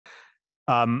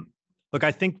Um, Look,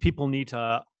 I think people need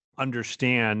to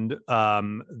understand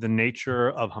the nature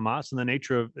of Hamas and the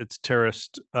nature of its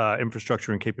terrorist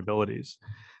infrastructure and capabilities.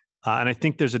 And I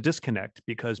think there's a disconnect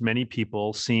because many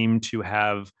people seem to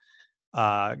have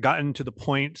gotten to the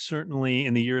point, certainly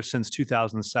in the years since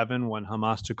 2007, when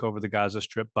Hamas took over the Gaza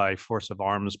Strip by force of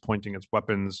arms, pointing its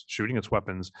weapons, shooting its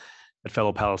weapons at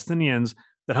fellow Palestinians,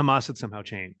 that Hamas had somehow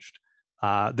changed,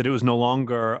 that it was no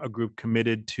longer a group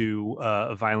committed to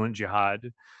a violent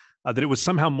jihad, that it was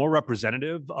somehow more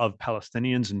representative of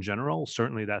Palestinians in general.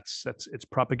 Certainly, that's its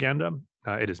propaganda.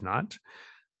 It is not.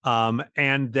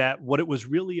 And that what it was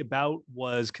really about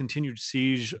was continued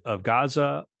siege of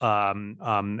Gaza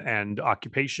and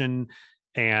occupation,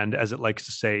 and as it likes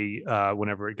to say,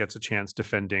 whenever it gets a chance,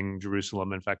 defending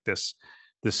Jerusalem. In fact, this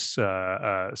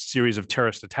series of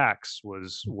terrorist attacks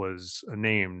was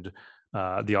named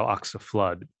the Al-Aqsa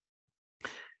Flood.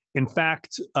 In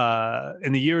fact,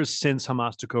 in the years since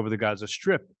Hamas took over the Gaza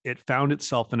Strip, it found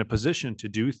itself in a position to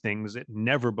do things it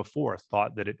never before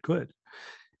thought that it could.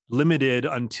 Limited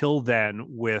until then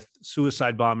with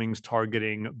suicide bombings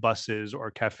targeting buses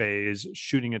or cafes,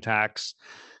 shooting attacks,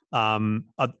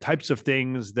 types of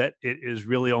things that it is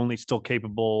really only still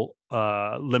capable,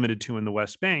 limited to in the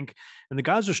West Bank. And the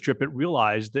Gaza Strip, it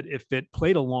realized that if it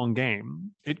played a long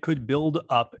game, it could build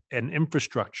up an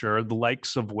infrastructure, the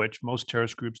likes of which most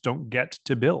terrorist groups don't get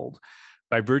to build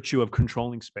by virtue of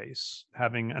controlling space,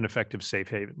 having an effective safe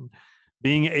haven,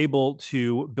 being able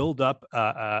to build up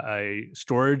a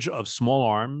storage of small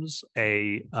arms,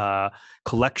 a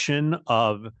collection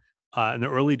of in the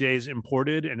early days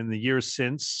imported, and in the years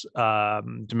since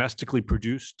domestically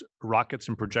produced rockets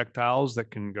and projectiles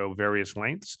that can go various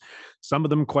lengths, some of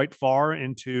them quite far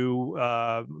into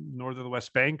north of the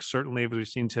West Bank, certainly as we've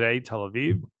seen today, Tel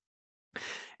Aviv,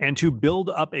 and to build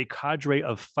up a cadre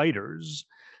of fighters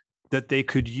that they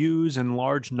could use in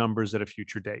large numbers at a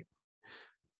future date.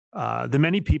 The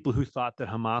many people who thought that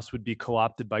Hamas would be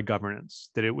co-opted by governance,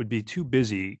 that it would be too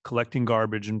busy collecting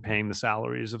garbage and paying the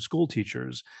salaries of school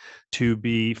teachers to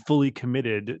be fully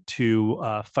committed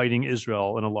to fighting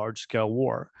Israel in a large-scale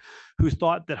war, who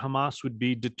thought that Hamas would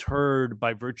be deterred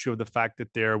by virtue of the fact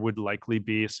that there would likely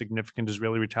be a significant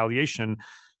Israeli retaliation,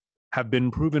 have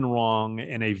been proven wrong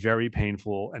in a very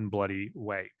painful and bloody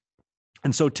way.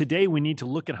 And so today we need to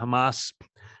look at Hamas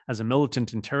as a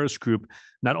militant and terrorist group,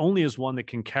 not only as one that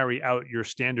can carry out your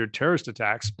standard terrorist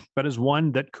attacks, but as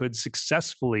one that could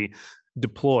successfully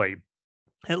deploy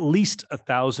at least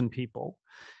 1,000 people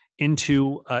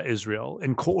into Israel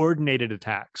in coordinated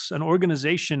attacks, an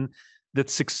organization that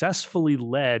successfully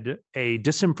led a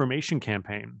disinformation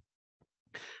campaign,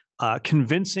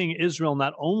 convincing Israel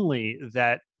not only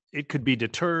that it could be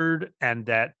deterred and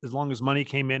that as long as money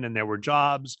came in and there were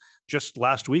jobs. Just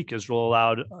last week, Israel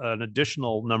allowed an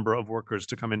additional number of workers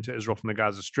to come into Israel from the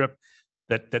Gaza Strip,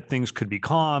 that things could be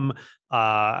calm,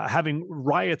 having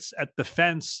riots at the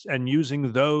fence and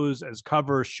using those as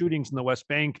cover, shootings in the West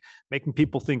Bank, making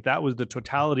people think that was the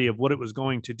totality of what it was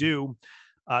going to do,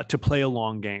 to play a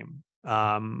long game.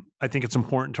 I think it's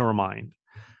important to remind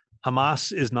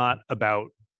Hamas is not about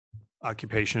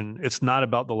occupation. It's not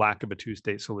about the lack of a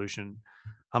two-state solution.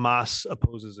 Hamas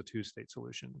opposes a two-state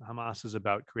solution. Hamas is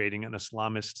about creating an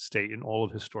Islamist state in all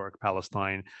of historic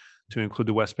Palestine, to include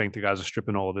the West Bank, the Gaza Strip,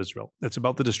 and all of Israel. It's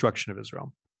about the destruction of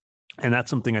Israel. And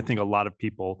that's something I think a lot of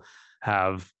people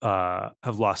have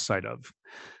lost sight of.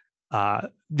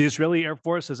 The Israeli Air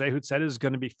Force, as Ehud said, is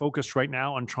going to be focused right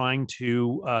now on trying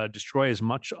to destroy as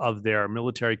much of their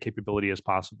military capability as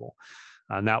possible.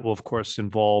 And that will, of course,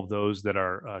 involve those that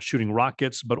are shooting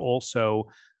rockets, but also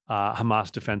Hamas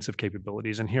defensive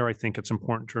capabilities. And here I think it's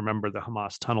important to remember the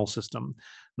Hamas tunnel system,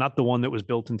 not the one that was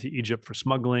built into Egypt for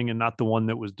smuggling and not the one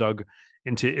that was dug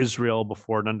into Israel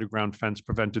before an underground fence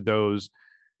prevented those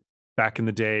back in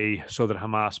the day, so that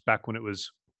Hamas, back when it was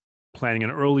planning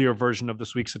an earlier version of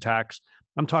this week's attacks,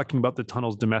 I'm talking about the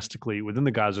tunnels domestically within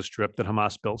the Gaza Strip that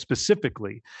Hamas built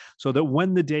specifically so that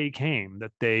when the day came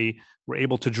that they were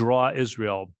able to draw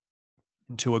Israel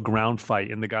into a ground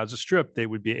fight in the Gaza Strip, they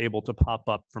would be able to pop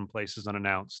up from places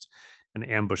unannounced and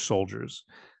ambush soldiers.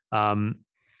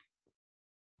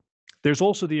 There's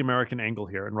also the American angle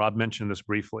here, and Rob mentioned this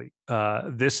briefly.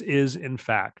 This is, in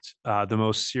fact, the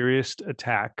most serious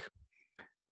attack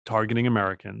targeting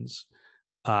Americans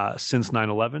since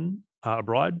 9/11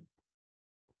 abroad.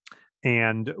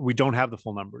 And we don't have the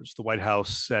full numbers. The White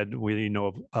House said we know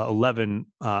of 11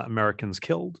 Americans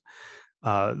killed.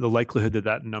 The likelihood that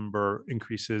that number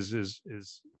increases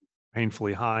is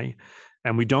painfully high.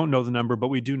 And we don't know the number, but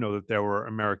we do know that there were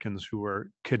Americans who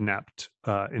were kidnapped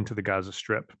into the Gaza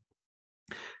Strip.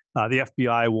 The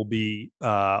FBI will be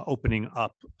opening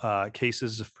up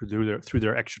cases through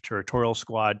their extraterritorial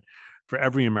squad for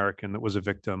every American that was a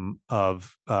victim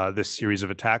of this series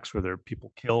of attacks, where there are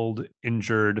people killed,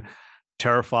 injured,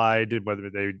 terrified, whether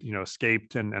they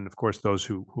escaped, and of course those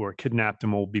who are kidnapped,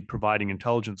 and will be providing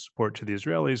intelligence support to the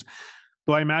Israelis.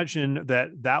 So I imagine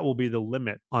that will be the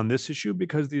limit on this issue,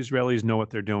 because the Israelis know what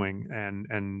they're doing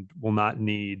and will not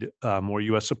need more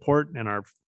U.S. support, and are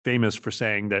famous for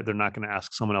saying that they're not going to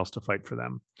ask someone else to fight for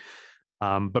them.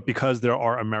 But because there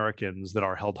are Americans that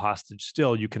are held hostage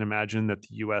still, you can imagine that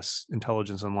the U.S.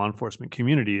 intelligence and law enforcement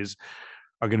communities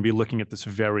are going to be looking at this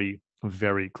very,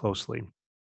 very closely.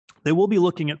 They will be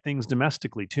looking at things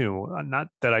domestically too. Not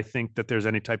that I think that there's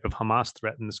any type of Hamas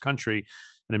threat in this country.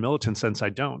 In a militant sense, I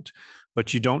don't.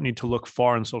 But you don't need to look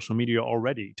far in social media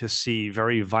already to see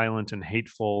very violent and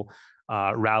hateful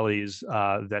rallies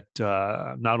that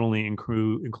not only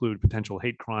include potential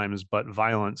hate crimes, but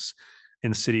violence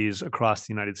in cities across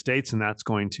the United States. And that's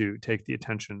going to take the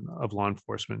attention of law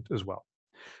enforcement as well.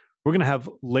 We're going to have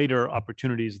later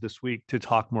opportunities this week to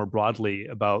talk more broadly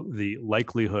about the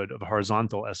likelihood of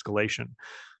horizontal escalation,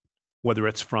 whether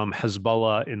it's from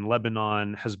Hezbollah in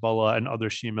Lebanon, Hezbollah and other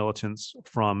Shia militants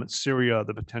from Syria,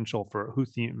 the potential for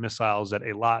Houthi missiles at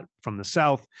Eilat from the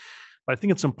south. But I think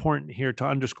it's important here to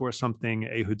underscore something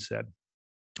Ehud said.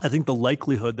 I think the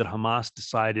likelihood that Hamas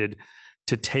decided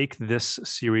to take this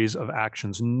series of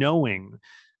actions, knowing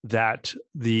that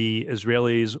the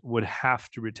Israelis would have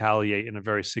to retaliate in a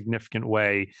very significant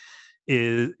way,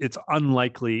 it's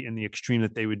unlikely in the extreme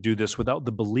that they would do this without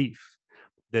the belief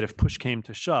that if push came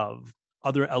to shove,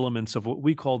 other elements of what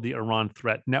we call the Iran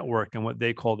threat network and what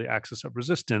they call the axis of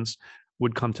resistance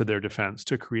would come to their defense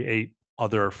to create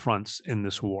other fronts in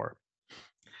this war.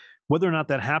 Whether or not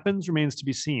that happens remains to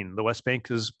be seen. The West Bank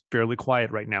is fairly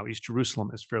quiet right now. East Jerusalem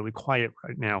is fairly quiet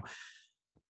right now.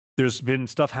 There's been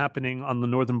stuff happening on the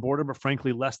northern border, but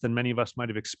frankly, less than many of us might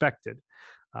have expected.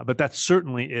 But that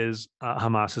certainly is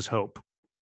Hamas's hope.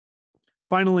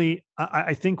 Finally,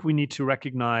 I think we need to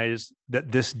recognize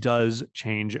that this does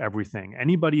change everything.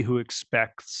 Anybody who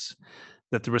expects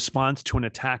that the response to an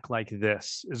attack like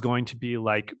this is going to be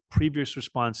like previous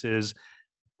responses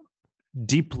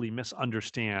deeply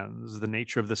misunderstands the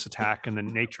nature of this attack and the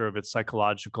nature of its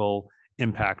psychological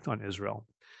impact on Israel.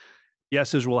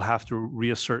 Yes, Israel will have to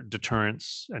reassert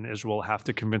deterrence, and Israel will have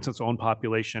to convince its own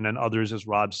population and others, as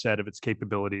Rob said, of its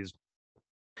capabilities.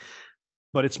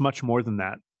 But it's much more than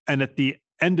that. And at the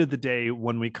end of the day,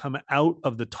 when we come out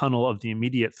of the tunnel of the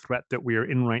immediate threat that we are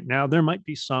in right now, there might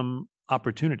be some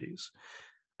opportunities.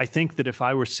 I think that if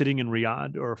I were sitting in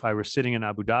Riyadh, or if I were sitting in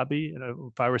Abu Dhabi,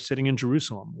 if I were sitting in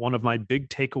Jerusalem, one of my big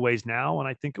takeaways now, and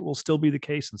I think it will still be the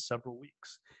case in several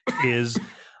weeks, is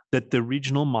that the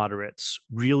regional moderates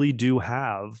really do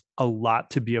have a lot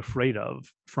to be afraid of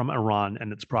from Iran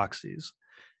and its proxies.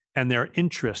 And their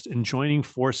interest in joining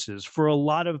forces for a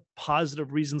lot of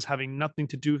positive reasons having nothing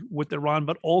to do with Iran,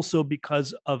 but also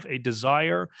because of a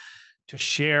desire to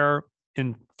share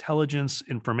intelligence,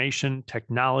 information,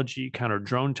 technology,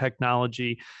 counter-drone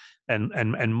technology,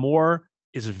 and more,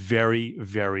 is very,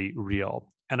 very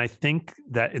real. And I think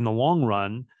that in the long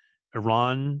run,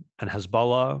 Iran and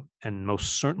Hezbollah, and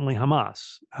most certainly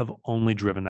Hamas, have only driven that.